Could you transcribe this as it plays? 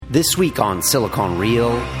This week on Silicon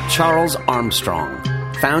Reel, Charles Armstrong,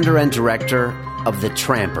 founder and director of the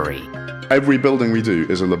Trampery. Every building we do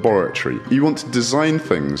is a laboratory. You want to design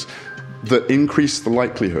things that increase the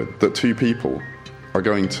likelihood that two people are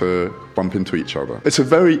going to bump into each other. It's a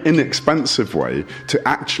very inexpensive way to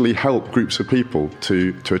actually help groups of people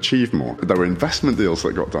to achieve more. There were investment deals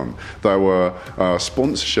that got done. There were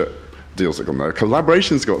sponsorship deals that got done.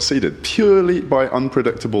 Collaborations got seeded purely by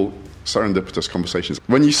unpredictable serendipitous conversations.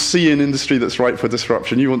 When you see an industry that's ripe for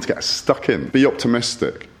disruption, you want to get stuck in. Be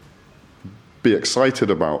optimistic. Be excited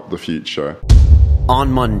about the future.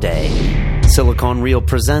 On Monday, Silicon Reel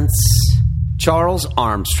presents Charles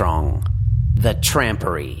Armstrong, the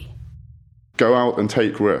Trampery. Go out and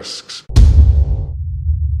take risks.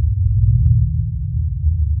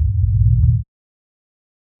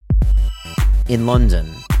 In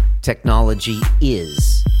London, technology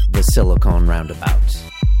is the Silicon Roundabout.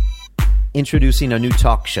 Introducing a new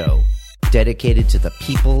talk show dedicated to the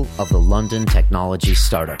people of the London technology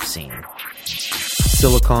startup scene.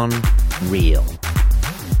 Silicon Reel.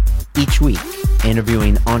 Each week,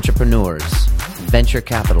 interviewing entrepreneurs, venture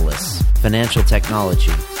capitalists, financial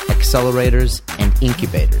technology, accelerators, and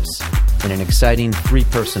incubators in an exciting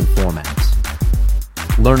three-person format.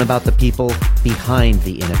 Learn about the people behind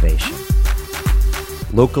the innovation.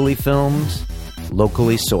 Locally filmed,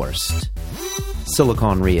 locally sourced.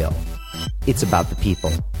 Silicon Reel. It's about the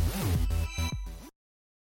people.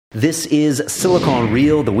 This is Silicon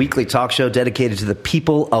Reel, the weekly talk show dedicated to the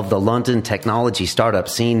people of the London technology startup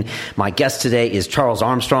scene. My guest today is Charles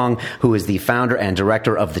Armstrong, who is the founder and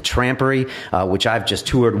director of the Trampery, which I've just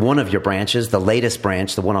toured one of your branches, the latest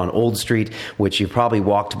branch, the one on Old Street, which you've probably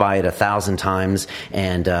walked by it 1,000 times,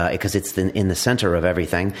 and because it's in the center of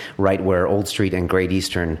everything, right where Old Street and Great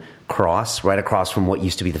Eastern cross, right across from what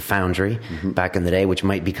used to be the Foundry back in the day, which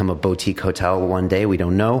might become a boutique hotel one day. We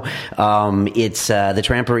don't know. It's the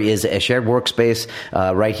Trampery is a shared workspace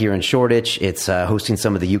right here in Shoreditch. It's hosting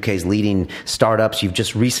some of the UK's leading startups. You've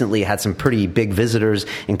just recently had some pretty big visitors,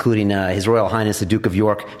 including His Royal Highness the Duke of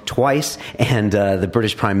York twice, and the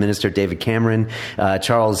British Prime Minister David Cameron.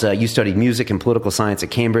 Charles, you studied music and political science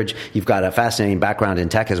at Cambridge. You've got a fascinating background in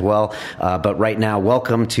tech as well. But right now,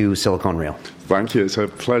 welcome to Silicon Reel. Thank you. It's a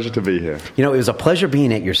pleasure to be here. You know, it was a pleasure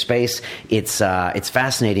being at your space. It's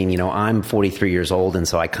fascinating. You know, I'm 43 years old, and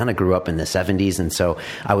so I kind of grew up in the 70s, and so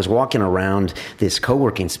I was walking around this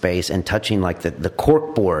co-working space and touching like the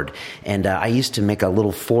cork board. And I used to make a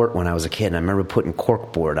little fort when I was a kid, and I remember putting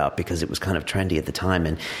cork board up because it was kind of trendy at the time.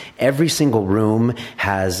 And every single room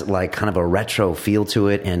has like kind of a retro feel to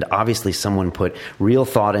it, and obviously someone put real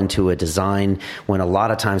thought into a design when a lot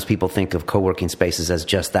of times people think of co-working spaces as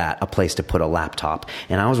just that, a place to put a laptop.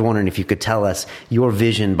 And I was wondering if you could tell us your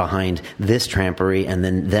vision behind this Trampery and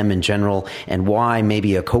then them in general, and why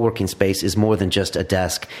maybe a co-working space is more than just a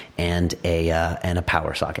desk and a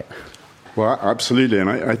power socket. Well, absolutely. And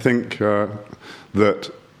I think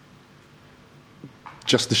that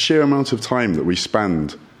just the sheer amount of time that we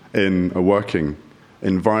spend in a working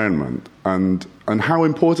environment and how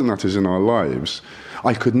important that is in our lives,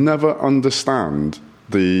 I could never understand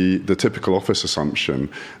the typical office assumption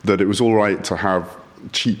that it was all right to have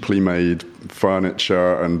cheaply made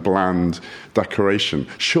furniture and bland decoration.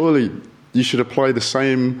 Surely you should apply the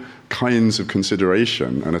same kinds of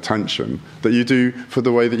consideration and attention that you do for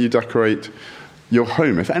the way that you decorate your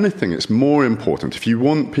home. If anything, it's more important. If you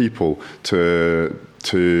want people to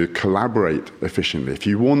collaborate efficiently, if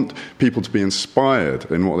you want people to be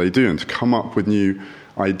inspired in what they do and to come up with new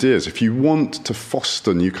ideas, if you want to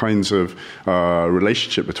foster new kinds of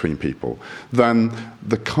relationship between people, then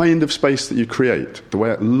the kind of space that you create, the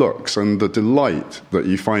way it looks, and the delight that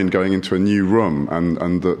you find going into a new room,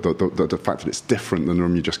 and the fact that it's different than the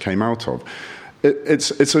room you just came out of,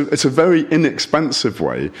 it's a very inexpensive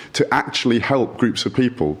way to actually help groups of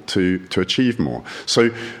people to achieve more. So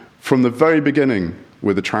from the very beginning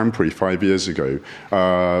with the Trampery 5 years ago,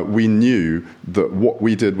 we knew that what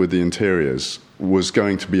we did with the interiors was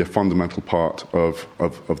going to be a fundamental part of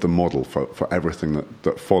the model for everything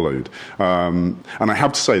that followed. And I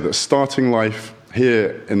have to say that starting life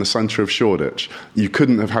here in the centre of Shoreditch, you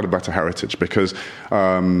couldn't have had a better heritage, because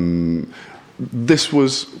this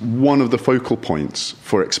was one of the focal points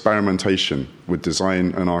for experimentation with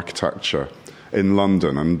design and architecture in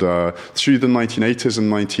London. And through the 1980s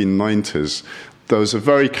and 1990s, there was a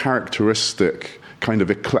very characteristic kind of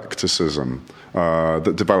eclecticism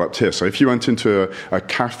that developed here. So if you went into a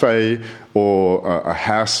cafe or a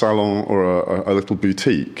hair salon or a little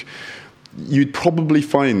boutique, you'd probably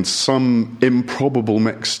find some improbable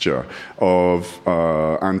mixture of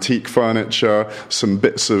antique furniture, some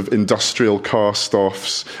bits of industrial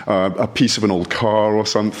cast-offs, a piece of an old car or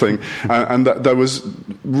something, and that there was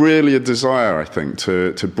really a desire, I think,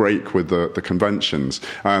 to break with the conventions.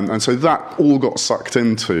 And so that all got sucked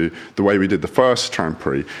into the way we did the first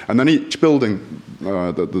Trampery. And then each building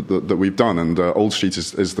that we've done, and Old Street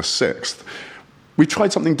is the sixth, we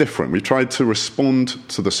tried something different. We tried to respond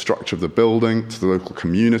to the structure of the building, to the local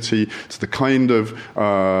community, to the kind of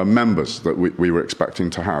members that we were expecting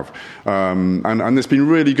to have. And it's been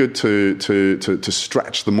really good to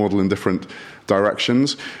stretch the model in different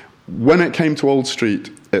directions. When it came to Old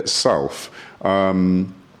Street itself,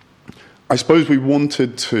 I suppose we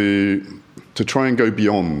wanted to try and go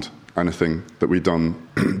beyond anything that we'd done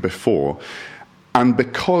before. And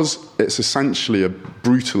because it's essentially a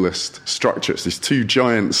brutalist structure, it's these two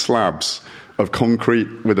giant slabs of concrete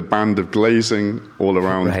with a band of glazing all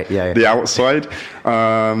around the outside,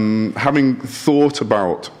 having thought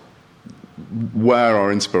about where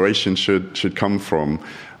our inspiration should come from,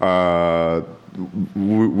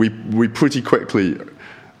 we pretty quickly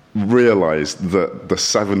realized that the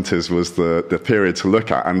 70s was the period to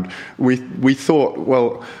look at. And we thought,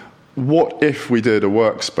 well, what if we did a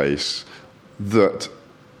workspace that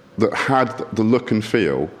had the look and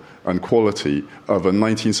feel and quality of a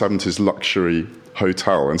 1970s luxury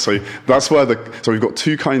hotel? And so that's where so we've got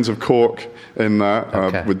two kinds of cork in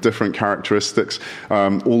there with different characteristics.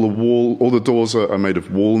 All the doors are made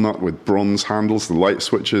of walnut with bronze handles. The light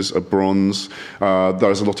switches are bronze.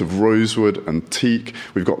 There's a lot of rosewood and teak.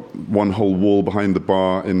 We've got one whole wall behind the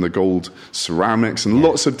bar in the gold ceramics, and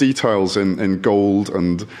lots of details in gold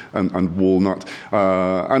and walnut.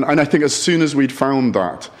 And I think as soon as we'd found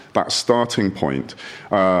that starting point,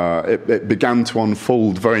 it began to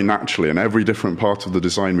unfold very naturally, and every different part of the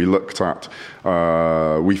design we looked at,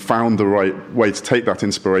 we found the right way to take that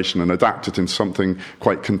inspiration and adapt it into something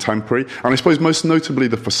quite contemporary. And I suppose most notably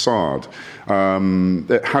the facade.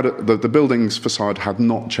 The building's facade had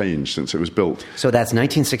not changed since it was built. So that's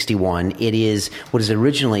 1961. It is what is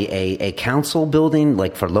originally a council building,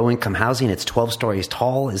 like for low-income housing. It's 12 stories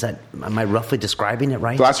tall. Am I roughly describing it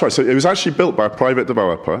right? That's right. So it was actually built by a private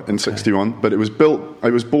developer in 61, but it was bought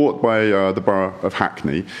by the borough of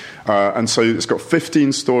Hackney, and so it's got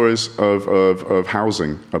 15 stories of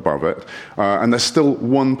housing above it, and there's still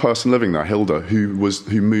one person living there, Hilda,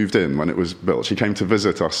 who moved in when it was built. She came to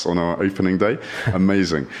visit us on our opening day.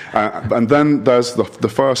 Amazing. And then there's the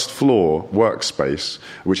first floor workspace,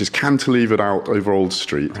 which is cantilevered out over Old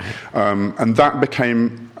Street, and that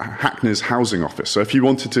became Hackney's housing office. So if you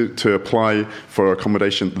wanted to apply for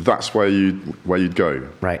accommodation, that's where you'd go.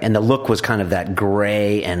 Right, and the look was kind of that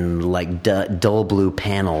gray and like dull blue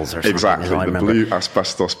panels or something. Exactly, the blue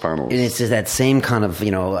asbestos panels. And it's that same kind of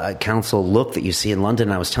council look that you see in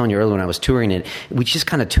London. I was telling you earlier when I was touring it, we just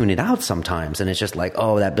kind of tune it out sometimes, and it's just like,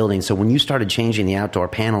 oh, that building. So when you started changing the outdoor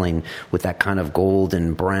paneling with that kind of gold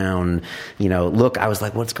and brown, look, I was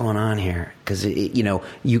like, what's going on here? Because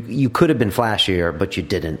you could have been flashier, but you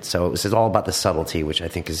didn't. So it was all about the subtlety, which I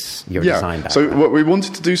think is your design background. So what we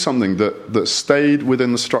wanted to do something that stayed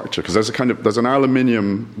within the structure, because there's an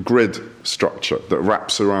aluminium grid structure that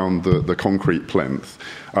wraps around the concrete plinth,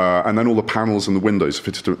 and then all the panels and the windows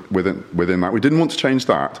fitted within that. We didn't want to change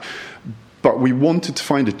that, but we wanted to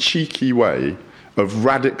find a cheeky way of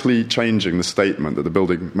radically changing the statement that the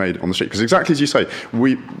building made on the street. Because exactly as you say,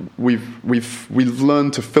 we've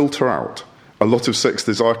learned to filter out a lot of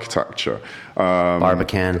 60s architecture.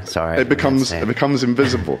 Barbican, sorry. It becomes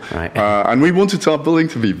invisible. Right. And we wanted our building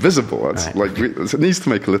to be visible. It needs to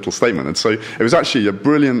make a little statement. And so it was actually a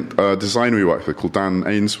brilliant designer we worked with called Dan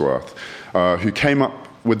Ainsworth, who came up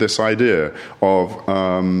with this idea of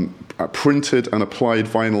printed and applied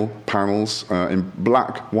vinyl panels in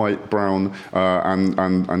black, white, brown,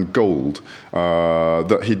 and gold.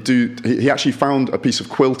 That he actually found a piece of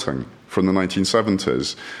quilting from the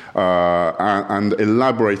 1970s and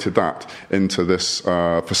elaborated that into this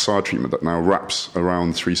facade treatment that now wraps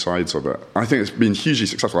around three sides of it. I think it's been hugely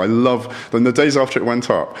successful. In the days after it went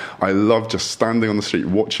up, I love just standing on the street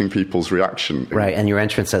watching people's reaction. Right, and your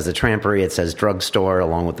entrance says the Trampery, it says drugstore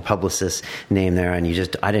along with the publicist's name there, and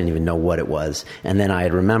I didn't even know what it was. And then I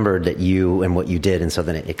had remembered that you and what you did, and so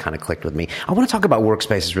then it kind of clicked with me. I want to talk about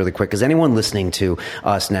workspaces really quick, because anyone listening to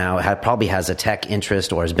us now probably has a tech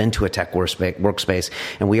interest or has been to a tech high-tech workspace.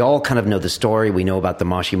 And we all kind of know the story. We know about the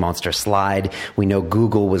Moshi Monster slide. We know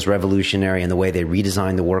Google was revolutionary in the way they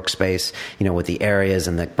redesigned the workspace, with the areas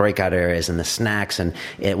and the breakout areas and the snacks. And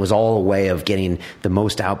it was all a way of getting the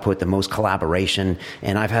most output, the most collaboration.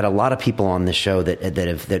 And I've had a lot of people on this show that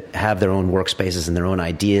have their own workspaces and their own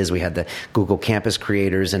ideas. We had the Google Campus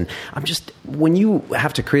creators. And when you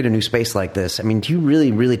have to create a new space like this, do you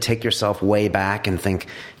really, really take yourself way back and think,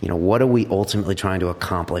 what are we ultimately trying to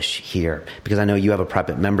accomplish here? Because I know you have a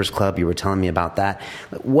private members club. You were telling me about that.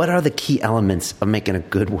 What are the key elements of making a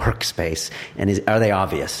good workspace? And are they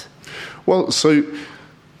obvious? Well, so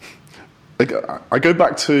I go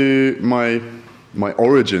back to my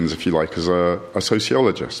origins, if you like, as a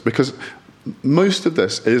sociologist, because most of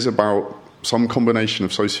this is about some combination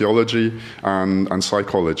of sociology and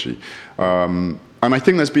psychology. And I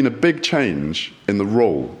think there's been a big change in the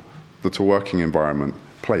role that a working environment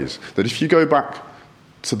plays. That if you go back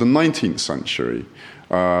to the 19th century,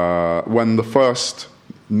 when the first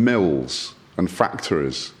mills and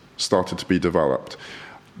factories started to be developed,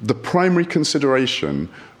 the primary consideration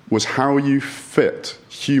was how you fit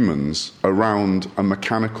humans around a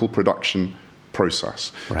mechanical production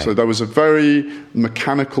process. Right. So there was a very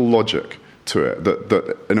mechanical logic to it,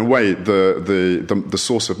 that in a way the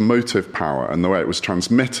source of motive power and the way it was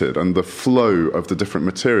transmitted and the flow of the different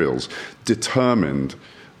materials determined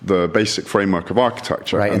the basic framework of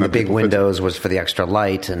architecture. Right, and the big windows was for the extra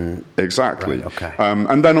light. And exactly. Right, okay.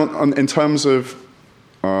 And then in terms of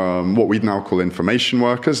what we now call information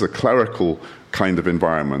workers, the clerical kind of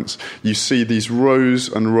environments, you see these rows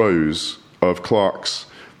and rows of clerks'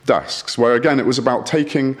 desks, where again it was about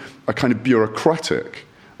taking a kind of bureaucratic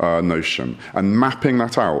notion and mapping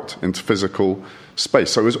that out into physical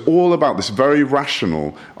space. So it was all about this very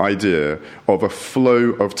rational idea of a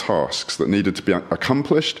flow of tasks that needed to be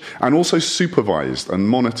accomplished and also supervised and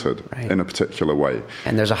monitored in a particular way.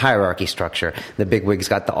 And there's a hierarchy structure. The bigwigs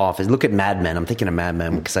got the office. Look at Mad Men. I'm thinking of Mad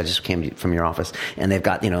Men because I just came from your office. And they've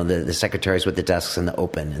got, the secretaries with the desks and the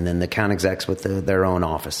open, and then the account execs with their own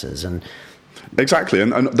offices. And exactly,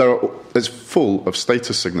 and it's full of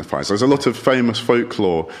status signifiers. There's a lot of famous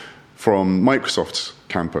folklore from Microsoft's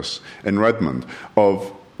campus in Redmond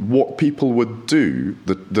of what people would do,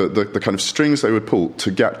 the kind of strings they would pull to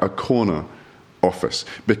get a corner office,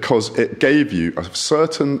 because it gave you a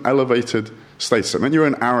certain elevated status. It meant you were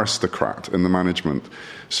an aristocrat in the management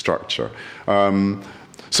structure.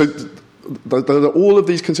 So there are all of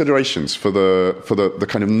these considerations for the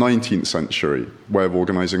kind of 19th century way of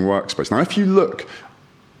organizing workspace. Now, if you look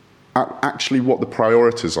at actually what the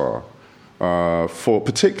priorities are,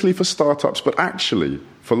 particularly for startups, but actually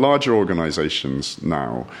for larger organizations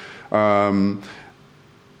now,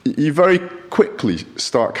 you very quickly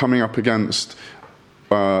start coming up against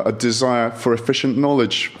a desire for efficient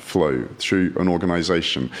knowledge flow through an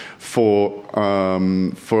organization, for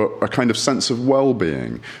a kind of sense of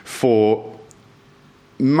well-being, for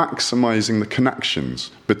maximizing the connections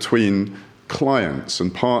between clients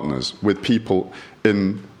and partners with people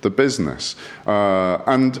in the business,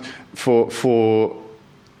 and for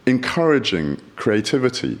encouraging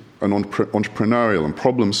creativity and entrepreneurial and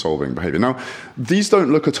problem-solving behavior. Now, these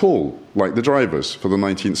don't look at all like the drivers for the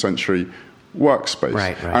 19th century workspace.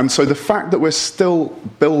 Right. And so the fact that we're still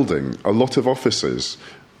building a lot of offices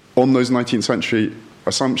on those 19th century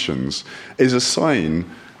assumptions is a sign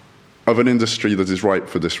of an industry that is ripe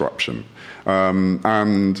for disruption.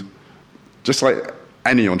 And just like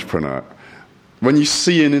any entrepreneur, when you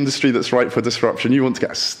see an industry that's ripe for disruption, you want to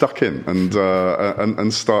get stuck in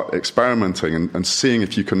and start experimenting and seeing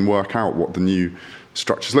if you can work out what the new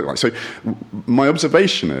structures look like. So my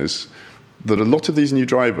observation is that a lot of these new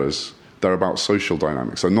drivers, they're about social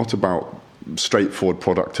dynamics. They're not about straightforward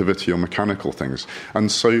productivity or mechanical things.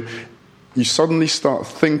 And so you suddenly start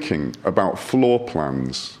thinking about floor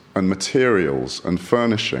plans and materials and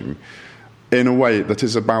furnishing in a way that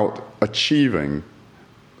is about achieving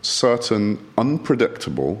certain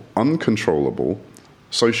unpredictable, uncontrollable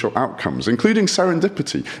social outcomes, including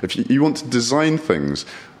serendipity. If you want to design things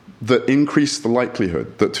that increase the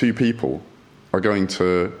likelihood that two people are going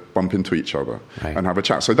to bump into each other and have a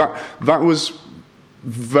chat. So that was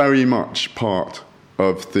very much part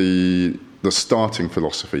of the starting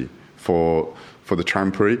philosophy for the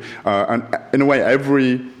Trampery. And in a way,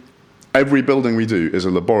 every building we do is a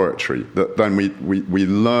laboratory that then we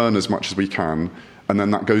learn as much as we can, and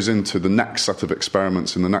then that goes into the next set of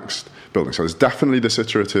experiments in the next building. So there's definitely this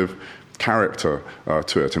iterative character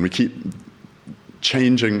to it, and we keep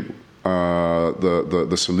changing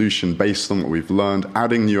the solution based on what we've learned,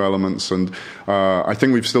 adding new elements, and I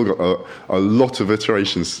think we've still got a lot of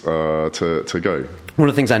iterations to go. One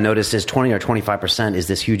of the things I noticed is 20 or 25% is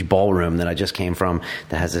this huge ballroom that I just came from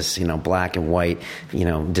that has this, black and white,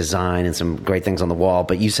 design and some great things on the wall.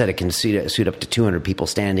 But you said it can suit up to 200 people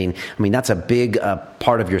standing. I mean, that's a big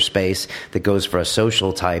part of your space that goes for a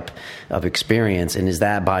social type of experience. And is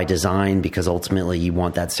that by design? Because ultimately you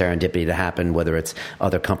want that serendipity to happen, whether it's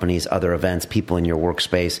other companies, other events, people in your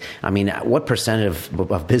workspace. I mean, what percent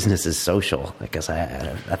of business is social? I guess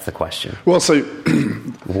that's the question. Well, so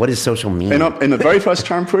what does social mean? In the very first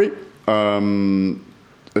Trampery,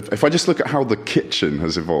 if I just look at how the kitchen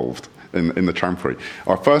has evolved in the Trampery,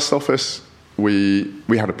 our first office, we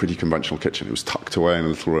had a pretty conventional kitchen. It was tucked away in a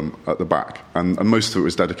little room at the back, and most of it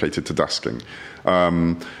was dedicated to desking.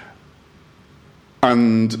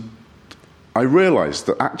 And I realised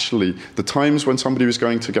that actually the times when somebody was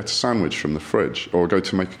going to get a sandwich from the fridge or go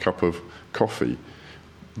to make a cup of coffee,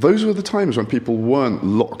 those were the times when people weren't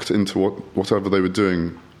locked into whatever they were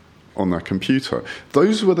doing on their computer.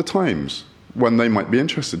 Those were the times when they might be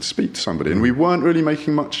interested to speak to somebody, and we weren't really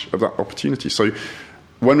making much of that opportunity. So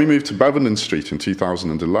when we moved to Bevenden Street in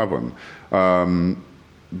 2011,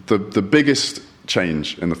 the biggest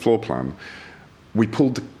change in the floor plan, we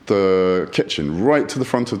pulled the kitchen right to the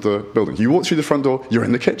front of the building. You walk through the front door, you're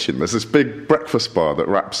in the kitchen. There's this big breakfast bar that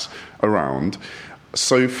wraps around.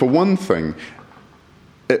 So for one thing,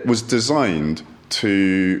 it was designed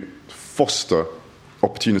to foster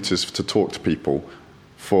opportunities to talk to people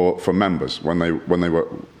for members when they were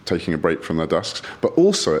taking a break from their desks. But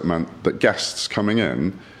also it meant that guests coming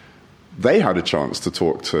in, they had a chance to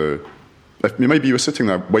talk to. If maybe you were sitting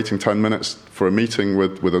there waiting 10 minutes for a meeting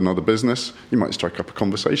with another business, you might strike up a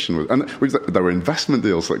conversation with. And there were investment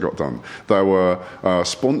deals that got done. There were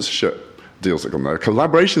sponsorship deals that got done. There.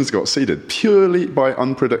 Collaborations got seeded purely by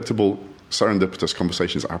unpredictable, serendipitous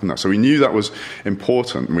conversations that happened there. So we knew that was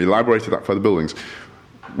important, and we elaborated that for the buildings.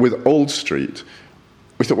 With Old Street,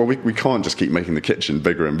 we thought, well, we can't just keep making the kitchen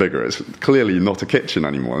bigger and bigger. It's clearly not a kitchen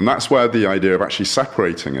anymore. And that's where the idea of actually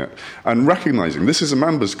separating it and recognizing this is a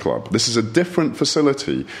members club. This is a different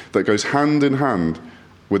facility that goes hand in hand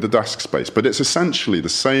with the desk space. But it's essentially the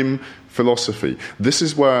same philosophy. This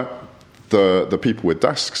is where the people with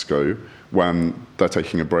desks go when they're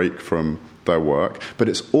taking a break from their work. But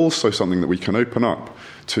it's also something that we can open up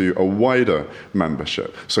to a wider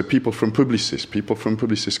membership. So people from Publicis, people from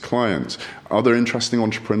Publicis clients, other interesting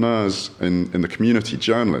entrepreneurs in the community,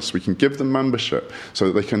 journalists, we can give them membership so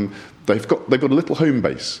that they've got a little home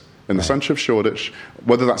base in the centre of Shoreditch,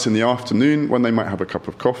 whether that's in the afternoon when they might have a cup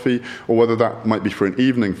of coffee, or whether that might be for an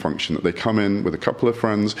evening function that they come in with a couple of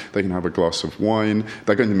friends, they can have a glass of wine,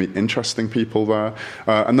 they're going to meet interesting people there.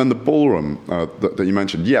 And then the ballroom that you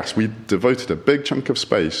mentioned, yes, we devoted a big chunk of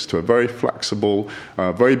space to a very flexible,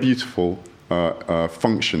 very beautiful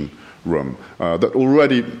function room that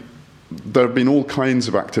already. There have been all kinds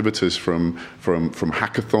of activities from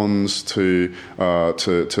hackathons to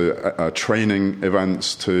training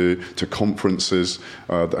events to conferences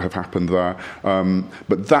that have happened there.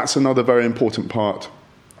 But that's another very important part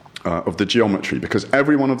of the geometry, because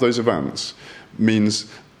every one of those events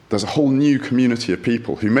means there's a whole new community of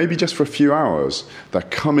people who maybe just for a few hours, they're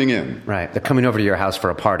coming in. Right. They're coming over to your house for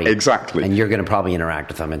a party. Exactly. And you're going to probably interact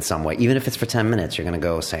with them in some way. Even if it's for 10 minutes, you're going to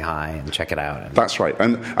go say hi and check it out. That's right.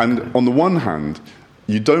 And on the one hand,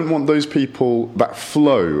 you don't want those people, that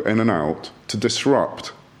flow in and out, to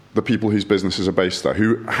disrupt the people whose businesses are based there,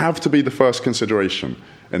 who have to be the first consideration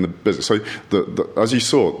in the business. So, as you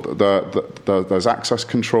saw, there's access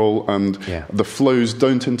control and the flows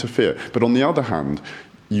don't interfere. But on the other hand,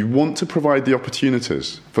 you want to provide the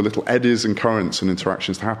opportunities for little eddies and currents and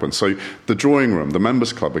interactions to happen. So the drawing room, the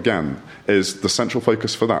members club, again, is the central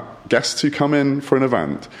focus for that. Guests who come in for an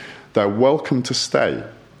event, they're welcome to stay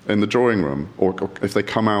in the drawing room, or if they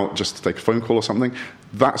come out just to take a phone call or something,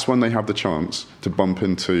 that's when they have the chance to bump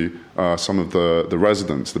into some of the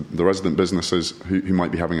residents, the resident businesses who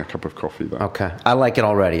might be having a cup of coffee there. Okay. I like it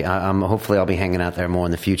already. Hopefully I'll be hanging out there more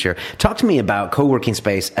in the future. Talk to me about co-working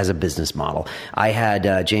space as a business model. I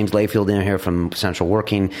had James Layfield in here from Central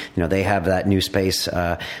Working. They have that new space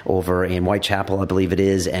over in Whitechapel, I believe it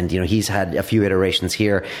is, and he's had a few iterations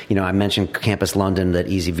here. I mentioned Campus London that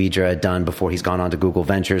Easy Vidra had done before he's gone on to Google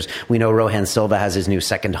Ventures. We know Rohan Silva has his new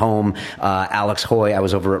second home. Alex Hoy, I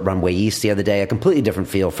was over at Runway East the other day, a completely different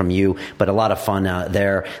feel from you. you, but a lot of fun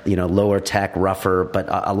there. Lower tech, rougher, but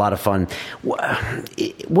a lot of fun.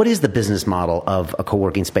 What is the business model of a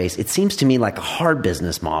co-working space? It seems to me like a hard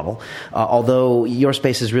business model, although your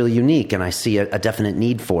space is really unique, and I see a definite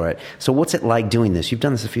need for it. So what's it like doing this? You've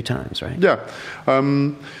done this a few times, right? Yeah.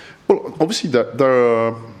 Well, obviously, there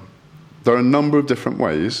are a number of different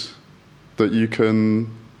ways that you can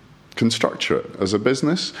structure it as a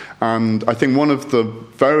business. And I think one of the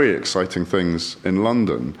very exciting things in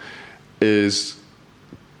London is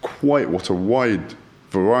quite what a wide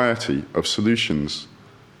variety of solutions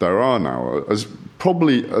there are now,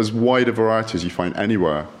 probably as wide a variety as you find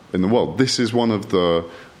anywhere in the world. This is one of the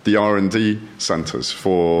R&D centers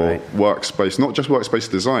for workspace, not just workspace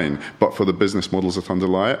design, but for the business models that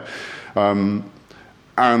underlie it.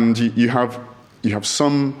 And you have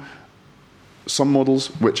some models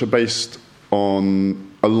which are based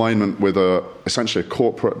on alignment with essentially a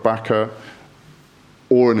corporate backer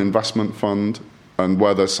or an investment fund, and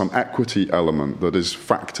where there's some equity element that is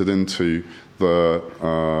factored into the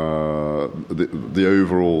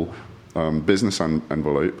overall business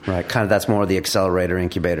envelope. Right, kind of that's more the accelerator,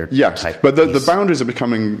 incubator type. But the boundaries are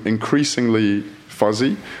becoming increasingly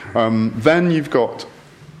fuzzy. Then you've got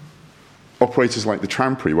operators like the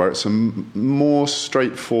Trampery, where it's a more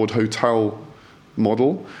straightforward hotel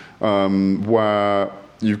model, where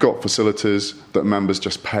you've got facilities that members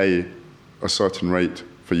just pay a certain rate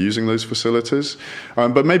for using those facilities.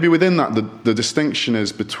 But maybe within that, the distinction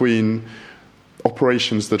is between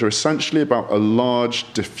operations that are essentially about a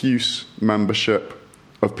large, diffuse membership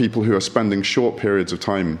of people who are spending short periods of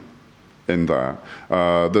time in there,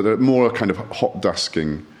 that are more a kind of hot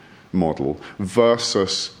desking model,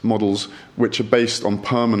 versus models which are based on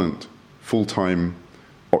permanent, full-time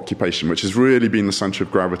occupation, which has really been the centre of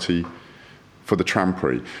gravity for the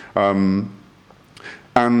Trampery. And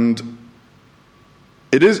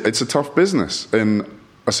it's a tough business in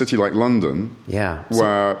a city like London,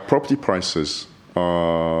 where property prices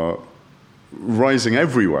are rising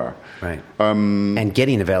everywhere. Right. And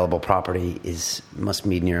getting available property must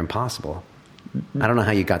be near impossible. I don't know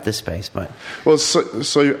how you got this space, but... Well, it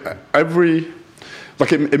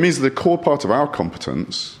means the core part of our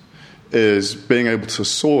competence is being able to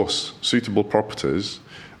source suitable properties,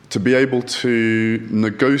 to be able to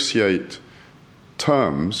negotiate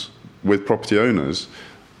terms with property owners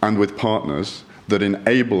and with partners that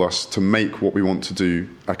enable us to make what we want to do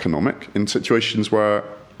economic in situations where,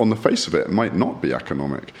 on the face of it, it might not be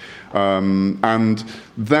economic. And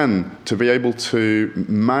then to be able to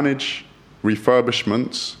manage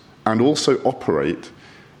refurbishments and also operate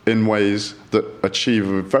in ways that achieve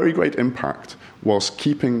a very great impact whilst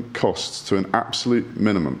keeping costs to an absolute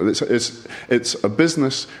minimum. It's a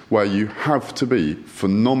business where you have to be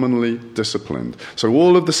phenomenally disciplined. So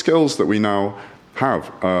all of the skills that we now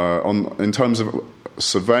have in terms of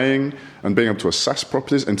surveying and being able to assess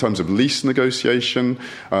properties, in terms of lease negotiation,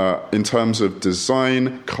 in terms of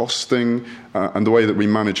design, costing, and the way that we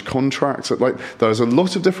manage contracts. There's a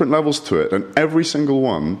lot of different levels to it, and every single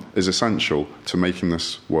one is essential to making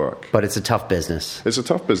this work. But it's a tough business. It's a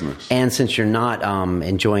tough business. And since you're not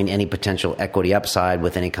enjoying any potential equity upside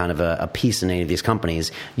with any kind of a piece in any of these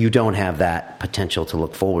companies, you don't have that potential to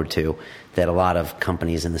look forward to that a lot of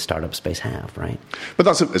companies in the startup space have, right? But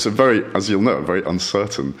it's a very, as you'll know, a very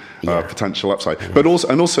uncertain potential upside. Yeah. But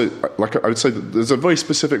also, like I would say, that there's a very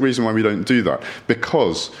specific reason why we don't do that,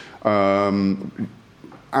 because our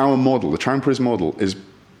model, the Trampery's model,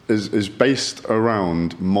 is based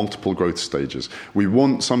around multiple growth stages. We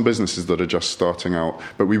want some businesses that are just starting out,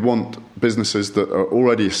 but we want businesses that are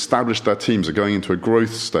already established their teams, are going into a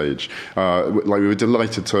growth stage. We were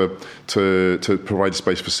delighted to provide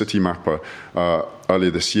space for Citymapper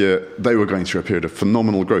earlier this year. They were going through a period of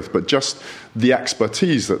phenomenal growth, but just the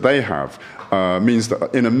expertise that they have means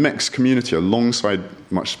that in a mixed community alongside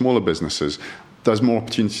much smaller businesses, there's more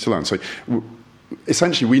opportunity to learn. So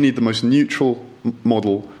essentially, we need the most neutral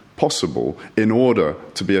model possible in order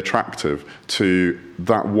to be attractive to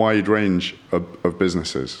that wide range of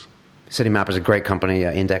businesses. Citymapper is a great company,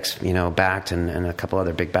 index, backed, and a couple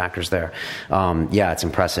other big backers there. It's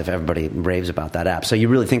impressive. Everybody raves about that app. So you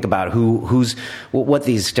really think about what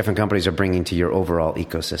these different companies are bringing to your overall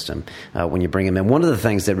ecosystem when you bring them in. One of the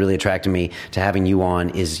things that really attracted me to having you on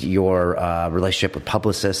is your relationship with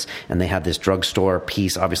Publicis, and they have this drugstore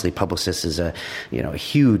piece. Obviously, Publicis is a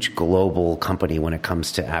huge global company when it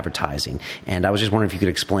comes to advertising. And I was just wondering if you could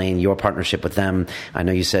explain your partnership with them. I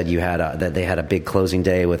know you said that they had a big closing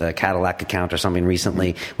day with a Cadillac account or something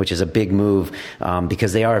recently, which is a big move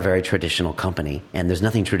because they are a very traditional company, and there's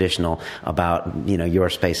nothing traditional about your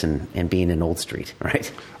space and being in Old Street,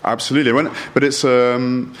 right? Absolutely, but it's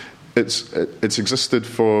it's existed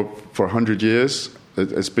for 100 years.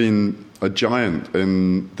 It's been a giant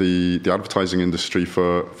in the advertising industry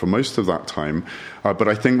for most of that time. But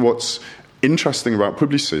I think what's interesting about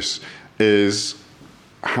Publicis is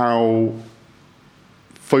how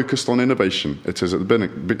focused on innovation it is at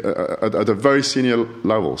a very senior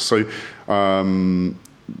level. So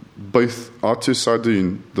both Arthur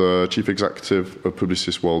Sardoun, the chief executive of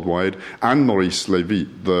Publicis Worldwide, and Maurice Lévy,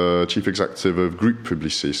 the chief executive of Groupe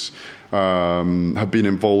Publicis, have been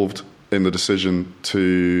involved in the decision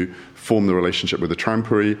to form the relationship with the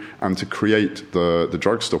Trampery and to create the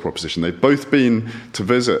drugstore proposition. They've both been to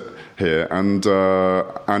visit here, and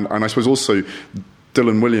I suppose also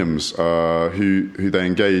Dylan Williams, who they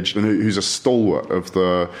engaged, and who's a stalwart of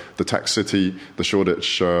the tech city, the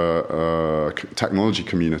Shoreditch technology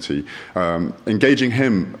community, engaging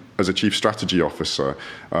him as a chief strategy officer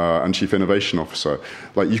and chief innovation officer.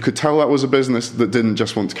 Like, you could tell that was a business that didn't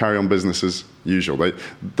just want to carry on business as usual.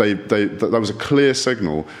 That was a clear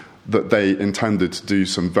signal that they intended to do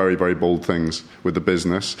some very, very bold things with the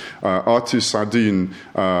business. Arthur Sardoun,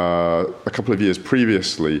 a couple of years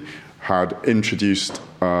previously, had introduced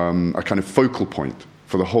a kind of focal point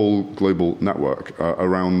for the whole global network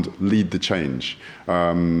around lead the change.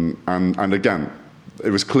 And again, it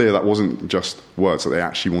was clear that wasn't just words, that they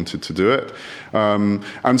actually wanted to do it.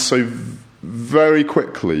 And so very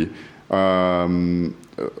quickly, after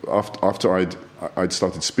I'd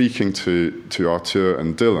started speaking to Arthur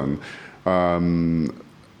and Dylan,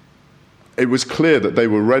 it was clear that they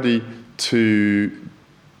were ready to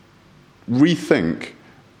rethink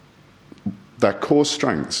their core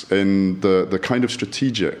strengths in the kind of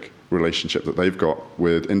strategic relationship that they've got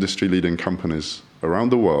with industry-leading companies around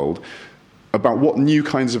the world, about what new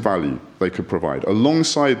kinds of value they could provide,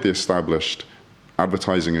 alongside the established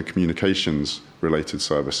advertising and communications-related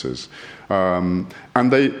services. And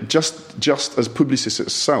they, just as Publicis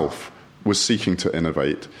itself was seeking to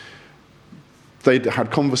innovate, they'd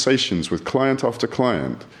had conversations with client after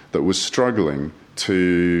client that was struggling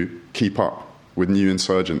to keep up with new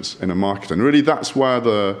insurgents in a market. And really that's where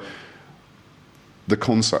the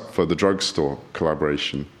concept for the drugstore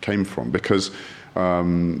collaboration came from, because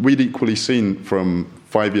we'd equally seen from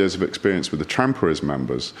 5 years of experience with the Trampery's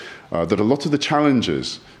members that a lot of the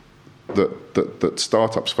challenges that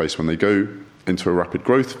startups face when they go into a rapid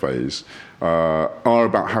growth phase are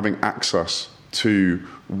about having access to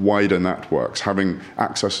wider networks, having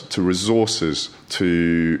access to resources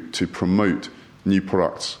to promote new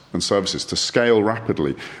products and services, to scale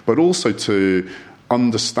rapidly, but also to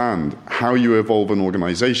understand how you evolve an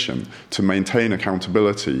organization to maintain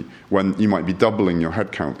accountability when you might be doubling your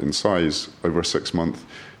headcount in size over a 6-month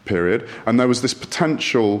period. And there was this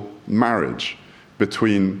potential marriage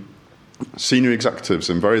between senior executives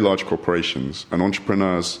in very large corporations and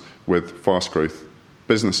entrepreneurs with fast growth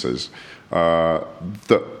businesses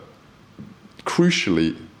that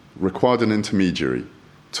crucially required an intermediary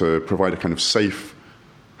to provide a kind of safe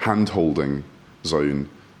hand-holding zone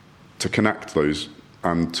to connect those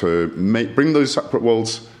and to bring those separate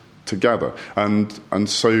worlds together. And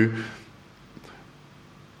so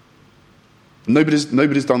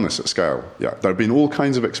nobody's done this at scale yet. There have been all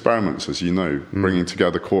kinds of experiments, as you know, bringing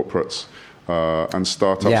together corporates and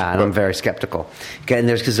startups. Yeah, and I'm very skeptical. And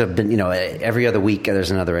there's, because I've been, every other week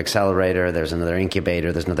there's another accelerator, there's another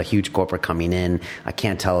incubator, there's another huge corporate coming in. I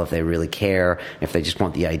can't tell if they really care, if they just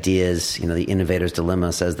want the ideas. The innovator's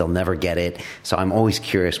dilemma says they'll never get it. So I'm always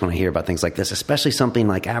curious when I hear about things like this, especially something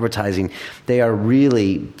like advertising. They are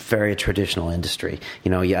really very traditional industry.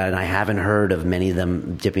 And I haven't heard of many of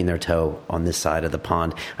them dipping their toe on this side of the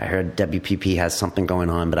pond. I heard WPP has something going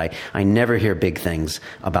on, but I never hear big things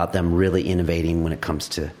about them really innovating when it comes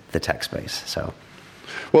to the tech space. So,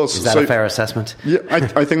 is that a fair assessment? Yeah,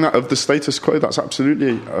 I think that of the status quo, that's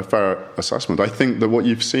absolutely a fair assessment. I think that what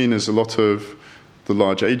you've seen is a lot of the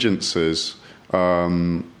large agencies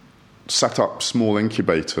set up small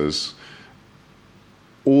incubators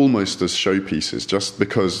almost as showpieces, just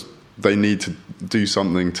because they need to do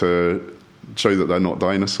something to show that they're not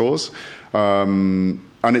dinosaurs. And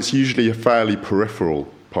it's usually a fairly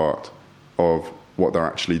peripheral part of what they're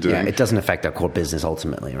actually doing. Yeah, it doesn't affect their core business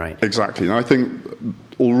ultimately, right? Exactly. And I think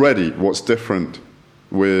already what's different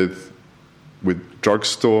with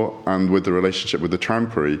Drugstore and with the relationship with the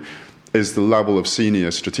Trampery is the level of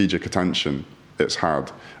senior strategic attention it's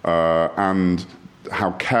had, and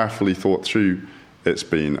how carefully thought through it's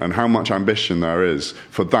been, and how much ambition there is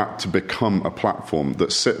for that to become a platform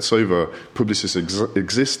that sits over Publicis'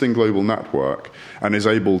 existing global network and is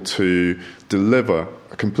able to deliver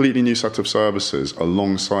a completely new set of services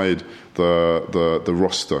alongside the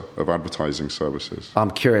roster of advertising services.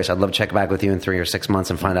 I'm curious. I'd love to check back with you in 3 or 6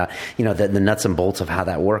 months and find out, the nuts and bolts of how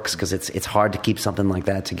that works, because it's hard to keep something like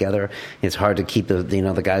that together. It's hard to keep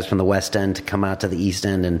the guys from the West End to come out to the East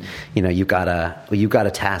End, and you've got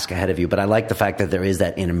a task ahead of you. But I like the fact that there is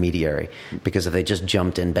that intermediary, because if they just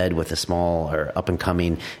jumped in bed with a small or up and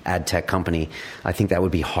coming ad tech company, I think that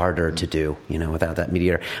would be harder to do, without that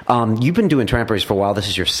mediator. You've been doing Tramperies for a while. This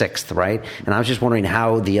is your 6th, right? And I was just wondering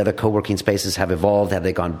how the other co-working spaces have evolved. Have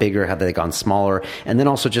they gone bigger? Have they gone smaller? And then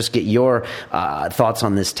also just get your thoughts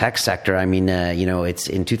on this tech sector. I mean, it's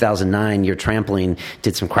in 2009, your Trampoline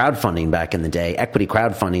did some crowdfunding back in the day, equity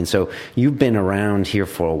crowdfunding. So you've been around here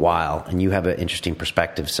for a while, and you have an interesting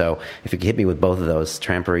perspective. So if you could hit me with both of those,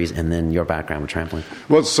 Tramperies and then your background with Trampoline.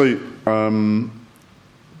 Well, so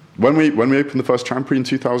when we opened the first Trampery in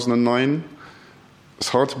 2009, it's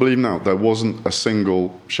hard to believe now, there wasn't a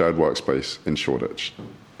single shared workspace in Shoreditch.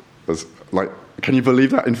 Can you believe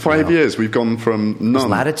that? In 5 years, we've gone from none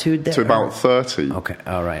Latitude there, to about 30. Okay.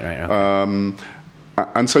 Oh, right. Okay.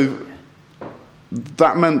 And so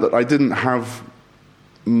that meant that I didn't have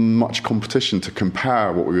much competition to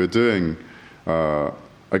compare what we were doing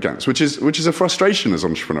against, which is a frustration as an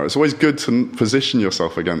entrepreneur. It's always good to position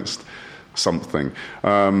yourself against something.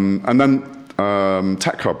 And then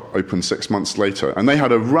Tech Hub opened 6 months later, and they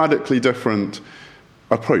had a radically different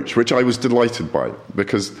approach, which I was delighted by,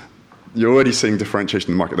 because you're already seeing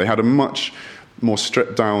differentiation in the market. They had a much more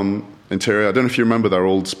stripped down interior. I don't know if you remember their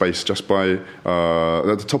old space just by at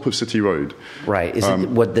the top of City Road. Right. Is it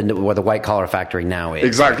where the white collar factory now is?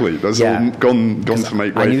 Exactly. That's all gone to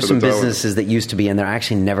make way I knew for some the businesses that used to be in there. I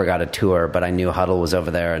actually never got a tour, but I knew Huddle was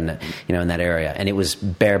over there and in that area, and it was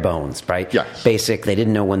bare bones, right? Yes. Basic. They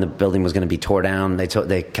didn't know when the building was going to be tore down. They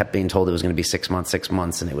kept being told it was going to be 6 months,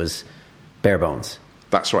 and it was bare bones.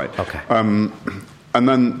 That's right. Okay. And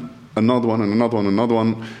then another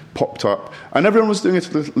one popped up, and everyone was doing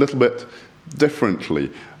it a little bit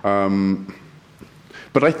differently.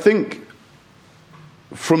 But I think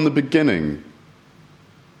from the beginning,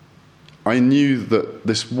 I knew that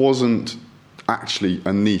this wasn't actually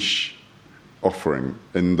a niche offering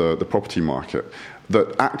in the property market,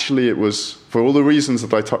 that actually it was, for all the reasons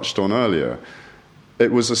that I touched on earlier,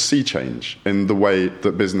 it was a sea change in the way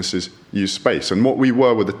that businesses use space. And what we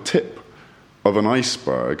were the tip of an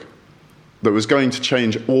iceberg that was going to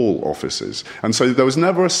change all offices. And so there was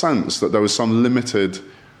never a sense that there was some limited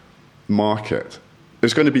market. It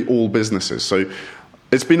was going to be all businesses. So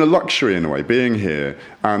it's been a luxury in a way, being here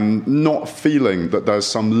and not feeling that there's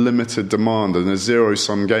some limited demand and a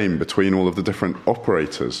zero-sum game between all of the different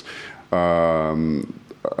operators. And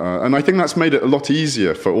I think that's made it a lot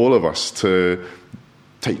easier for all of us to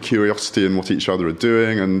take curiosity in what each other are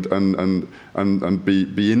doing and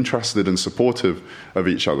be interested and supportive of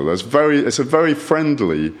each other. It's a very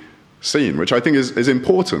friendly scene, which I think is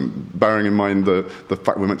important, bearing in mind the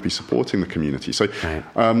fact we're meant to be supporting the community. So, right.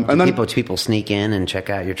 And then people sneak in and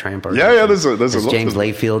check out your Trampery. Yeah. There's a lot. James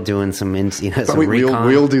Layfield doing some recon.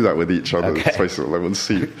 We all do that with each other. Okay. Basically, we'll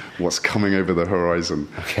see what's coming over the horizon.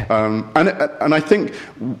 Okay. And I think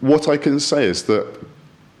what I can say is that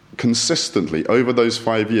consistently over those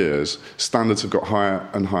 5 years, standards have got higher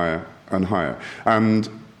and higher and higher. And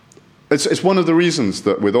it's one of the reasons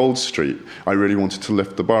that with Old Street, I really wanted to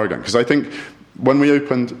lift the bar again. Because I think when we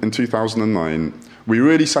opened in 2009, we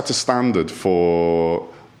really set a standard for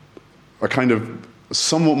a kind of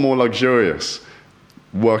somewhat more luxurious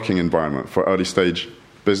working environment for early stage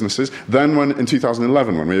businesses. Then in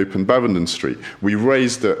 2011, when we opened Bevenden Street, we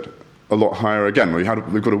raised it a lot higher again. We've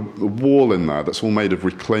got a wall in there that's all made of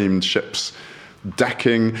reclaimed ships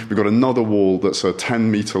decking. We've got another wall that's a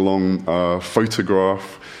 10-meter long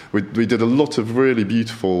photograph. We did a lot of really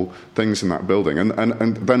beautiful things in that building.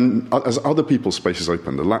 And then as other people's spaces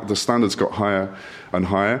opened, the standards got higher and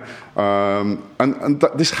higher.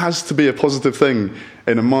 This has to be a positive thing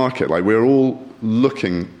in a market. Like, we're all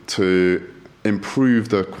looking to improve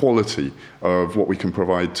the quality of what we can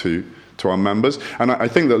provide to our members. And I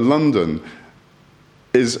think that London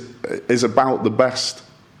is about the best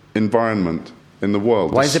environment in the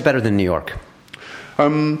world. Why is it better than New York?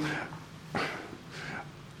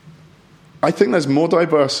 I think there's more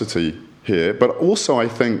diversity here, but also I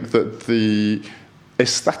think that the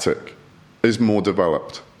aesthetic is more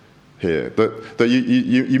developed here. That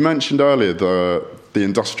you mentioned earlier the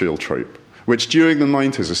industrial trope, which during the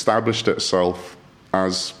 90s established itself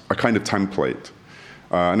as a kind of template.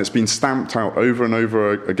 And it's been stamped out over and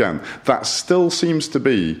over again. That still seems to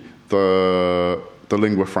be the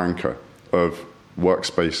lingua franca of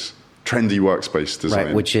workspace trendy workspace design.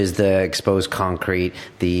 Right, which is the exposed concrete,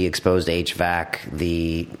 the exposed HVAC,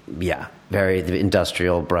 the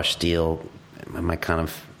industrial brush steel. Am I kind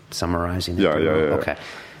of summarizing it? Yeah. Okay.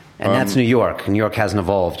 And that's New York. New York hasn't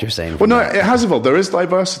evolved, you're saying? Well, no, it has evolved. There is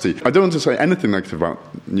diversity. I don't want to say anything negative about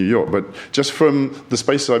New York, but just from the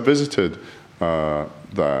spaces I visited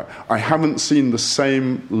there, I haven't seen the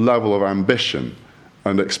same level of ambition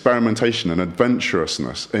and experimentation and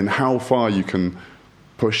adventurousness in how far you can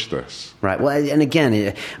push this. Right. Well, and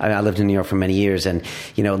again, I lived in New York for many years, and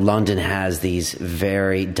London has these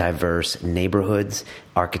very diverse neighborhoods,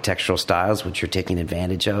 architectural styles, which you're taking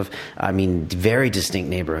advantage of. I mean, very distinct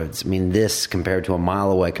neighborhoods. I mean, this compared to a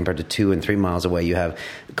mile away, compared to 2 and 3 miles away, you have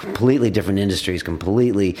completely different industries,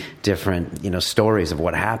 completely different, stories of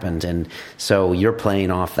what happened. And so you're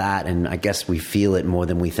playing off that, and I guess we feel it more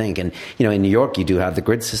than we think. And, in New York, you do have the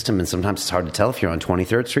grid system, and sometimes it's hard to tell if you're on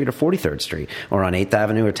 23rd Street or 43rd Street, or on 8th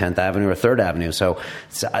Avenue or 10th Avenue or 3rd Avenue. So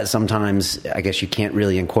sometimes I guess you can't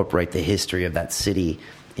really incorporate the history of that city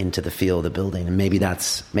into the feel of the building, and maybe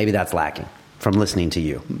that's lacking from listening to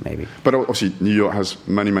you, maybe. But obviously, New York has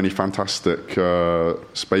many, many fantastic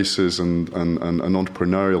spaces and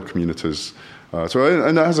entrepreneurial communities.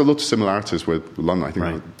 And it has a lot of similarities with London. I think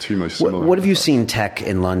right. They're the two most similar. What have you seen tech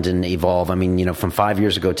in London evolve? I mean, from 5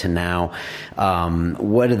 years ago to now,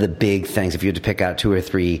 what are the big things? If you had to pick out 2 or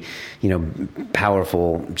 3,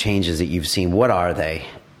 powerful changes that you've seen, what are they?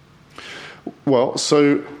 Well,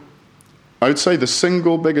 so I would say the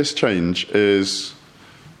single biggest change is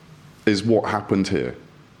what happened here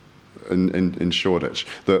in Shoreditch.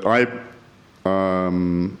 That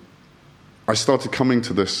I started coming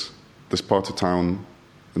to this part of town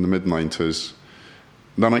in the mid-90s.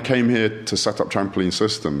 Then I came here to set up Trampoline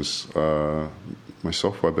Systems, my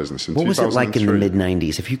software business, in 2003. What was it like in the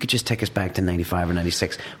mid-90s? If you could just take us back to 95 or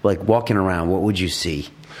 96, like walking around, what would you see?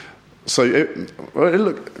 So,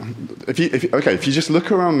 if you just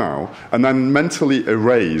look around now and then mentally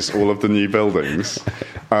erase all of the new buildings,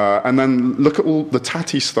 and then look at all the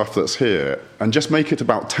tatty stuff that's here, and just make it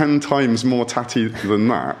about 10 times more tatty than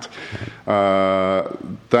that,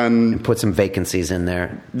 then... And put some vacancies in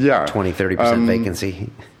there. Yeah. 20, 30% vacancy.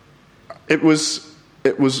 It was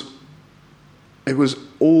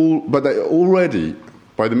all... But already,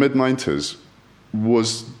 by the mid-90s,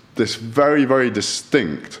 was this very, very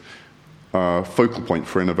distinct... focal point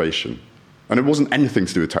for innovation. And it wasn't anything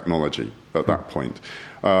to do with technology at that point.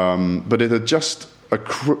 But it had just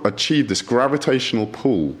achieved this gravitational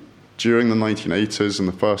pull during the 1980s and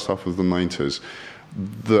the first half of the 90s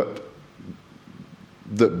that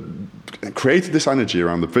created this energy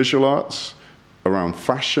around the visual arts, around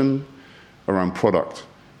fashion, around product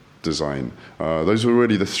design. Those were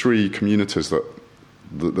really the 3 communities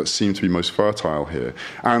that seemed to be most fertile here.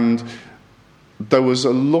 And there was a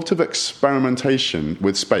lot of experimentation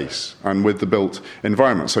with space and with the built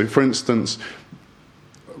environment. So, for instance,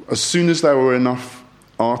 as soon as there were enough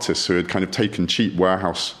artists who had kind of taken cheap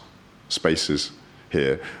warehouse spaces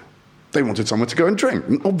here, they wanted somewhere to go and drink,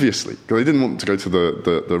 obviously, because they didn't want to go to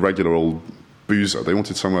the regular old boozer. They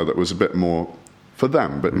wanted somewhere that was a bit more for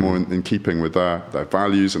them, a bit more in keeping with their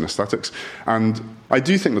values and aesthetics. And I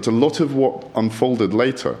do think that a lot of what unfolded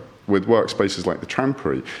later with workspaces like the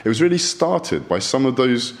Trampery, it was really started by some of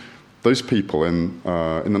those people in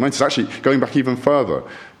the 90s. Actually, going back even further,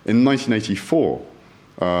 in 1984,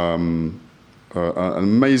 an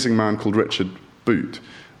amazing man called Richard Boot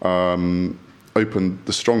opened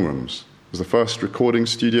the Strong Rooms. It was the first recording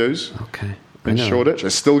studios in Shoreditch.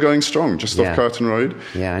 It's still going strong, just off Curtain Road.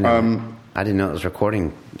 Yeah, I know. I didn't know it was a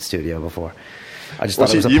recording studio before. I just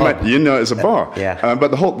thought it was a pub. You know it as a bar. Yeah.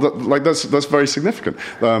 But that's very significant.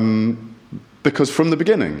 Because from the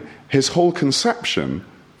beginning, his whole conception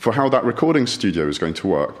for how that recording studio is going to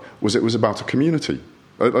work was it was about a community.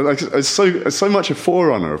 It's so much a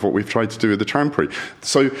forerunner of what we've tried to do with the Trampery.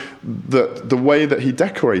 So the way that he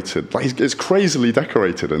decorated, it's crazily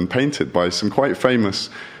decorated and painted by some quite famous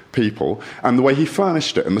people, and the way he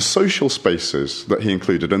furnished it and the social spaces that he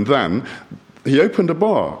included. And then he opened a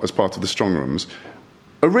bar as part of the Strong Rooms,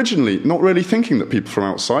 originally not really thinking that people from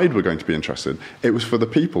outside were going to be interested. It was for the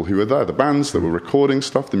people who were there, the bands that were recording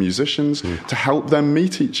stuff, the musicians, to help them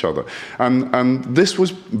meet each other. And this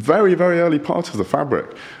was very, very early part of the fabric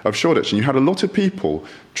of Shoreditch. And you had a lot of people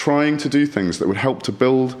trying to do things that would help to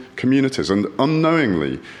build communities. And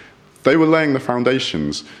unknowingly, they were laying the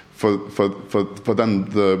foundations for then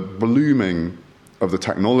the blooming the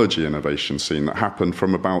technology innovation scene that happened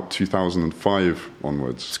from about 2005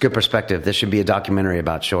 onwards. It's a good perspective. This should be a documentary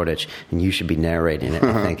about Shoreditch, and you should be narrating it,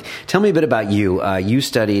 I think. Tell me a bit about you. You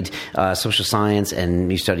studied social science,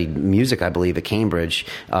 and you studied music, I believe, at Cambridge.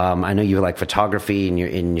 I know you like photography. In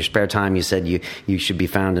your spare time, you said you should be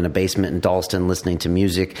found in a basement in Dalston listening to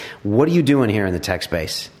music. What are you doing here in the tech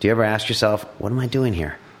space? Do you ever ask yourself, what am I doing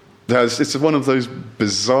here? It's one of those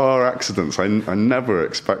bizarre accidents. I never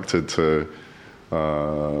expected to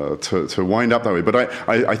wind up that way. But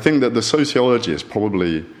I think that the sociology is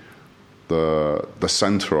probably the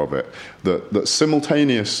center of it. That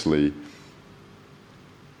simultaneously,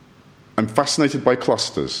 I'm fascinated by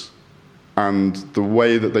clusters and the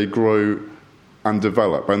way that they grow and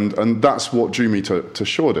develop. And that's what drew me to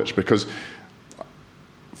Shoreditch, because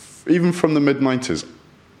even from the mid-90s,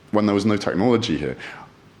 when there was no technology here,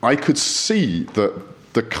 I could see that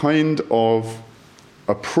the kind of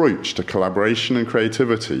approach to collaboration and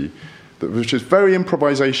creativity, which is very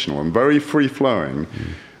improvisational and very free-flowing,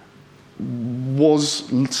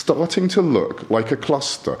 was starting to look like a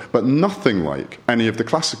cluster, but nothing like any of the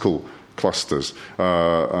classical clusters,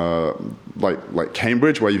 like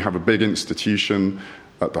Cambridge, where you have a big institution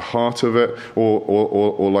at the heart of it,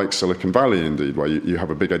 or like Silicon Valley, indeed, where you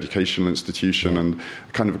have a big educational institution and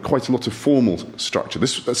kind of quite a lot of formal structure.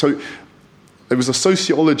 So it was a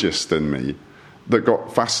sociologist in me that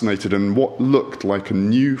got fascinated in what looked like a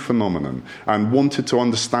new phenomenon and wanted to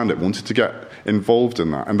understand it, wanted to get involved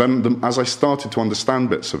in that. And then as I started to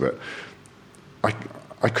understand bits of it,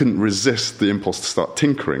 I couldn't resist the impulse to start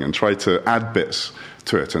tinkering and try to add bits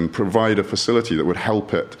to it and provide a facility that would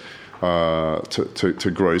help it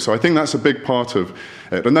to grow. So I think that's a big part of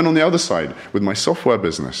it. And then on the other side, with my software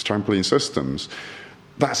business, Trampoline Systems,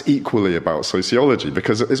 that's equally about sociology,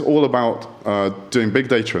 because it's all about doing big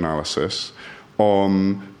data analysis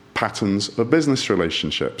on patterns of business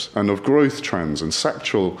relationships and of growth trends and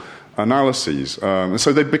sectoral analyses. And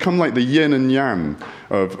so they've become like the yin and yang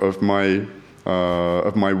of my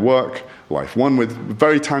work life. One with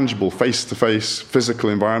very tangible face-to-face physical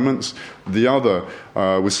environments. The other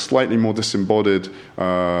with slightly more disembodied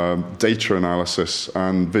data analysis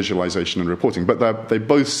and visualization and reporting. But they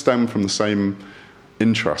both stem from the same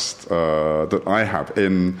interest that I have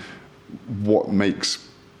in what makes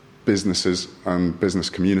businesses and business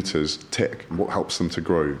communities tick, what helps them to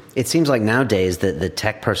grow. It seems like nowadays that the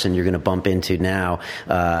tech person you're going to bump into now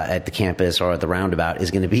at the campus or at the roundabout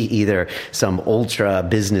is going to be either some ultra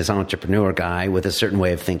business entrepreneur guy with a certain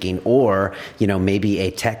way of thinking, or maybe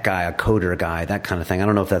a tech guy, a coder guy, that kind of thing. I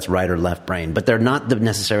don't know if that's right or left brain, but they're not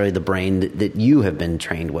necessarily the brain that you have been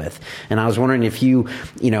trained with. And I was wondering if you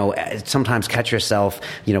sometimes catch yourself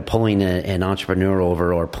pulling an entrepreneur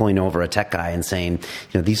over or pulling over a tech guy and saying,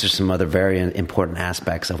 these are some other very important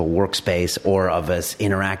aspects of a workspace or of an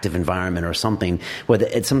interactive environment or something,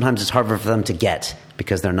 where sometimes it's harder for them to get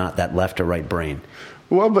because they're not that left or right brain.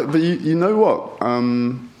 Well, but you know what?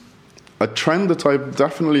 A trend that I've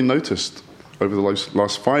definitely noticed over the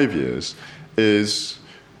last 5 years is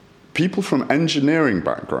people from engineering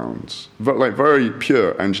backgrounds, like very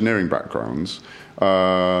pure engineering backgrounds,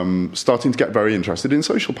 starting to get very interested in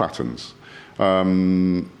social patterns.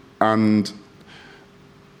 And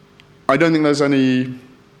I don't think there's any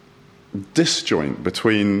disjoint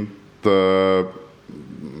between the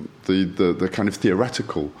kind of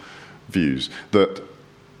theoretical views that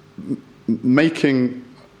making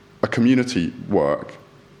a community work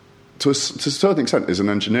to a certain extent is an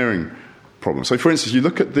engineering problem. So, for instance, you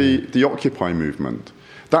look at the Occupy movement.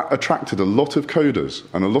 That attracted a lot of coders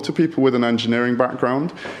and a lot of people with an engineering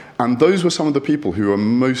background, and those were some of the people who were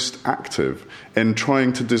most active in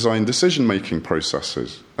trying to design decision-making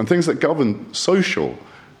processes and things that govern social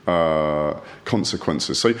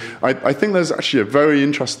consequences. So I think there's actually a very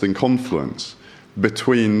interesting confluence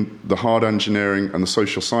between the hard engineering and the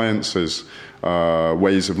social sciences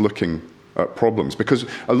ways of looking at problems, because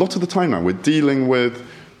a lot of the time now we're dealing with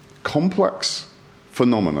complex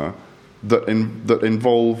phenomena that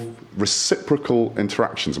involve reciprocal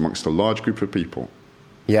interactions amongst a large group of people.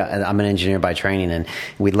 Yeah, I'm an engineer by training, and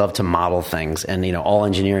we love to model things. And all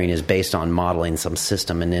engineering is based on modeling some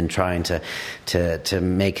system and then trying to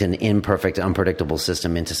make an imperfect, unpredictable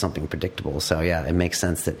system into something predictable. So yeah, it makes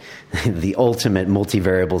sense that the ultimate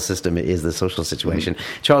multivariable system is the social situation.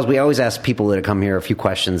 Mm-hmm. Charles, we always ask people that come here a few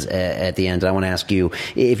questions at the end. I want to ask you,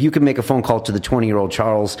 if you could make a phone call to the 20-year-old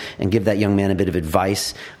Charles and give that young man a bit of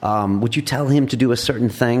advice, would you tell him to do a certain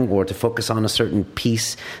thing or to focus on a certain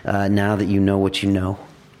piece now that you know what you know?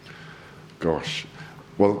 Gosh.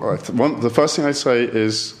 Well, the first thing I'd say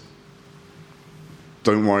is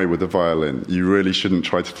don't worry with the violin. You really shouldn't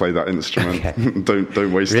try to play that instrument. Okay.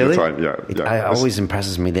 don't waste your time. Yeah. It always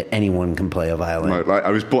impresses me that anyone can play a violin. No,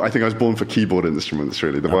 I think I was born for keyboard instruments.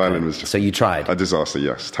 Really, the violin was just so you tried a disaster.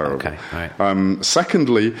 Yes, terrible. Okay, all right.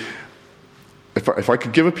 Secondly, if I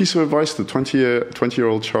could give a piece of advice to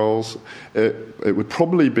 20-year-old Charles, it would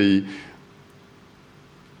probably be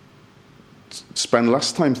spend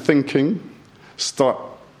less time thinking, start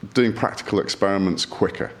doing practical experiments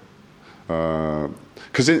quicker.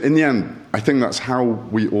 Because in the end, I think that's how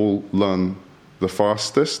we all learn the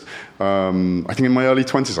fastest. I think in my early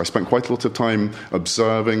 20s, I spent quite a lot of time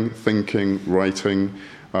observing, thinking, writing.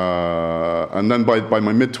 And then by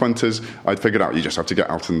my mid-20s, I'd figured out you just have to get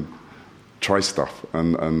out and try stuff.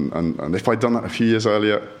 And if I'd done that a few years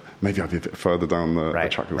earlier, maybe I'd be a bit further down the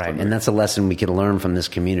track. Right, and that's a lesson we can learn from this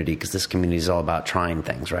community, because this community is all about trying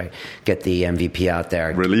things, right? Get the MVP out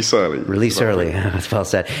there. Release early. That's well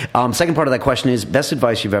said. Second part of that question is, best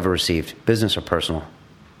advice you've ever received, business or personal?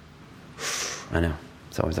 I know.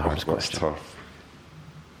 It's always the hardest question.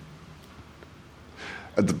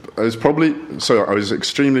 That's tough. I was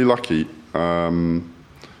extremely lucky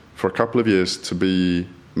for a couple of years to be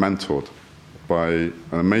mentored by an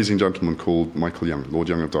amazing gentleman called Michael Young, Lord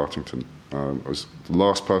Young of Dartington. I was the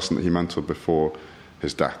last person that he mentored before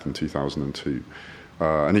his death in 2002.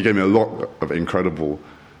 And he gave me a lot of incredible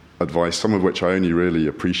advice, some of which I only really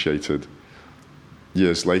appreciated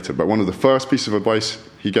years later. But one of the first pieces of advice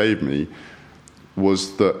he gave me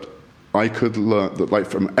was that I could learn, that like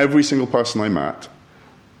from every single person I met,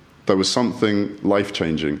 there was something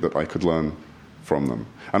life-changing that I could learn from them.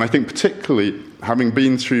 And I think particularly having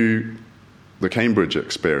been through the Cambridge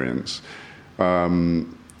experience, I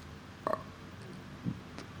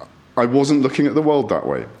wasn't looking at the world that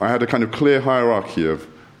way. I had a kind of clear hierarchy of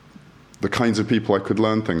the kinds of people I could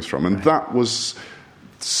learn things from. And that was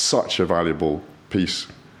such a valuable piece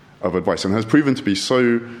of advice and has proven to be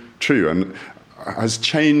so true and has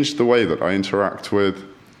changed the way that I interact with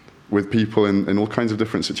people in all kinds of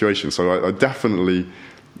different situations. So I definitely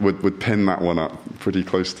would pin that one up pretty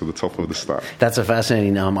close to the top of the stack. That's a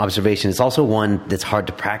fascinating observation. It's also one that's hard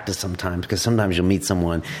to practice sometimes, because sometimes you'll meet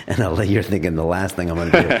someone and you're thinking the last thing I'm going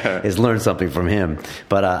to do is learn something from him.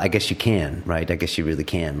 But I guess you can, right? I guess you really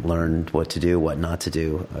can learn what to do, what not to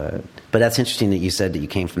do. But that's interesting that you said that you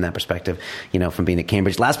came from that perspective, from being at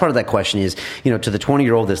Cambridge. Last part of that question is, to the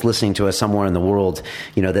 20-year-old that's listening to us somewhere in the world,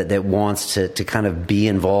 that wants to kind of be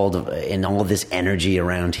involved in all of this energy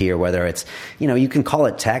around here, whether it's, you can call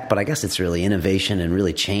it tech, but I guess it's really innovation and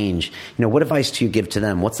really change. What advice do you give to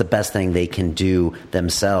them? What's the best thing they can do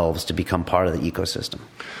themselves to become part of the ecosystem?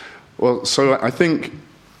 Well, so I think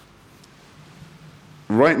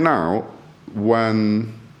right now,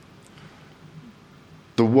 when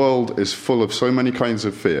the world is full of so many kinds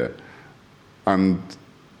of fear and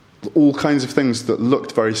all kinds of things that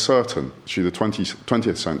looked very certain through the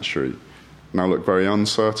 20th century now look very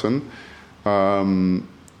uncertain,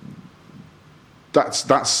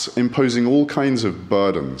 that's imposing all kinds of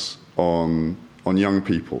burdens on young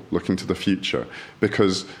people looking to the future,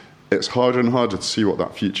 because it's harder and harder to see what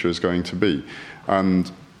that future is going to be.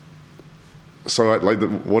 And so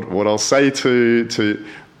what I'll say to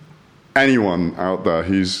anyone out there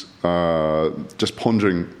who's just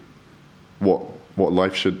pondering what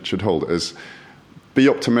life should hold is be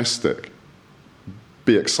optimistic,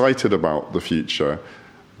 be excited about the future,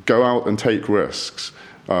 go out and take risks,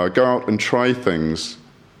 go out and try things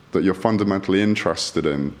that you're fundamentally interested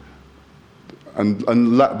in,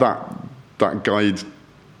 and let that guide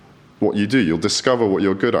what you do. You'll discover what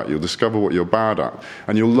you're good at, you'll discover what you're bad at,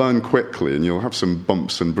 and you'll learn quickly, and you'll have some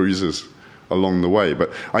bumps and bruises along the way.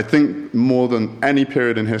 But I think more than any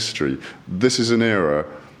period in history, this is an era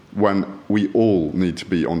when we all need to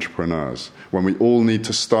be entrepreneurs, when we all need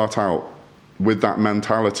to start out with that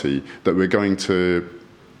mentality that we're going to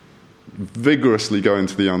vigorously go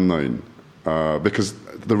into the unknown, because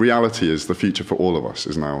the reality is the future for all of us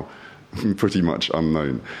is now pretty much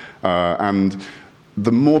unknown. And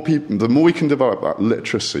the more we can develop that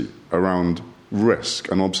literacy around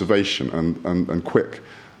risk and observation and quick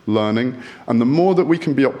learning, and the more that we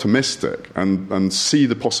can be optimistic and see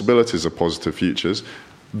the possibilities of positive futures,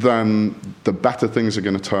 then the better things are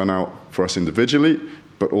going to turn out for us individually,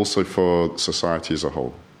 but also for society as a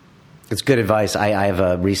whole. It's good advice. I have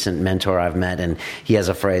a recent mentor I've met, and he has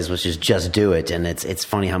a phrase which is "just do it." And it's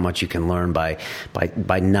funny how much you can learn by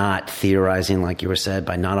not theorizing, like you were said,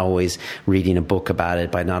 by not always reading a book about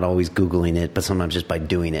it, by not always Googling it, but sometimes just by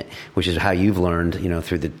doing it, which is how you've learned,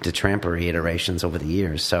 through the Trampery iterations over the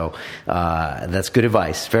years. So that's good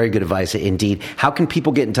advice. Very good advice indeed. How can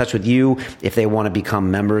people get in touch with you if they want to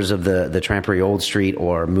become members of the Trampery Old Street,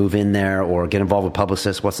 or move in there, or get involved with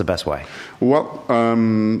publicists? What's the best way? Well,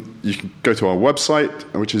 you can go to our website,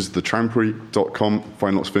 which is thetrampery.com,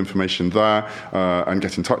 find lots of information there, and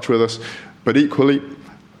get in touch with us. But equally,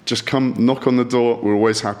 just come knock on the door. We're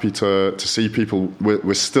always happy to see people.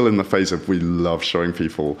 We're still in the phase of we love showing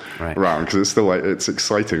people around, because it's still it's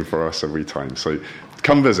exciting for us every time. So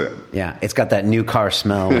come visit. Yeah, it's got that new car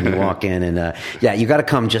smell when you walk in, and you got to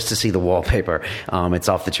come just to see the wallpaper. It's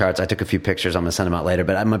off the charts. I took a few pictures. I'm going to send them out later,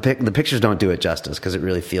 but the pictures don't do it justice, because it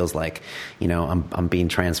really feels like I'm being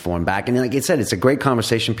transformed back. And like I said, it's a great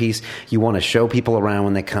conversation piece. You want to show people around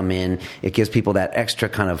when they come in. It gives people that extra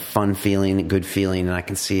kind of fun feeling, good feeling, and I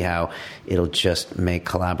can see how it'll just make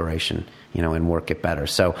collaboration and work it better.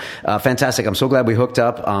 So fantastic. I'm so glad we hooked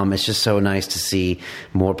up. It's just so nice to see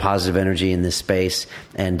more positive energy in this space,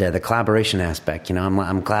 and the collaboration aspect.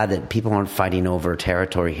 I'm glad that people aren't fighting over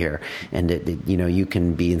territory here, and you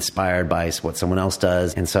can be inspired by what someone else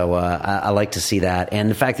does. And so I like to see that. And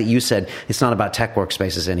the fact that you said it's not about tech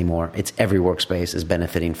workspaces anymore. It's every workspace is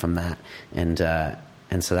benefiting from that.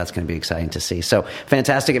 And so that's going to be exciting to see. So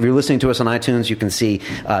fantastic. If you're listening to us on iTunes, you can see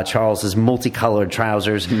Charles's multicolored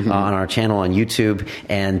trousers on our channel on YouTube.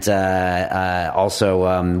 And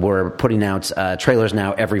also we're putting out trailers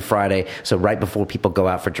now every Friday. So right before people go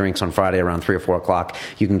out for drinks on Friday around 3 or 4 o'clock,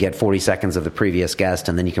 you can get 40 seconds of the previous guest,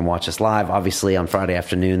 and then you can watch us live, obviously, on Friday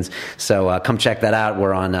afternoons. So come check that out.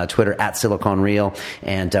 We're on Twitter @SiliconReal,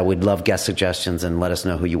 and we'd love guest suggestions, and let us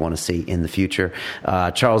know who you want to see in the future.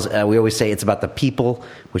 Charles, we always say it's about the people,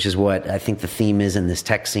 which is what I think the theme is in this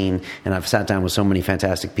tech scene. And I've sat down with so many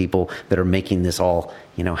fantastic people that are making this all,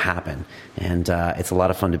 happen. And it's a lot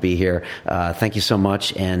of fun to be here. Thank you so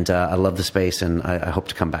much. And I love the space, and I hope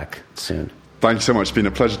to come back soon. Thank you so much. It's been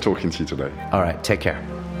a pleasure talking to you today. All right. Take care.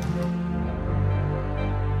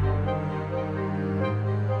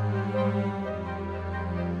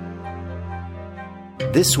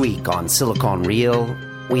 This week on Silicon Reel,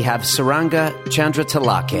 we have Saranga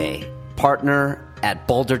Chandratilake, partner at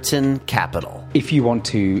Balderton Capital. If you want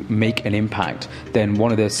to make an impact, then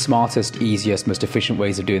one of the smartest, easiest, most efficient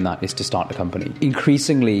ways of doing that is to start a company.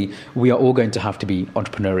 Increasingly, we are all going to have to be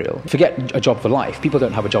entrepreneurial. Forget a job for life. People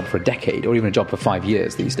don't have a job for a decade or even a job for 5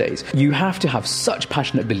 years these days. You have to have such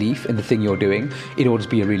passionate belief in the thing you're doing in order to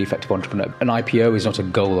be a really effective entrepreneur. An IPO is not a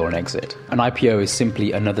goal or an exit. An IPO is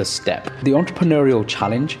simply another step. The entrepreneurial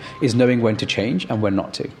challenge is knowing when to change and when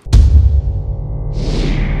not to.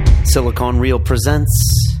 Silicon Reel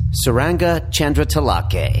presents Saranga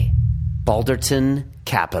Chandratilake, Balderton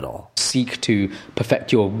Capital. Seek to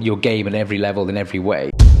perfect your game at every level in every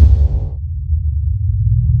way.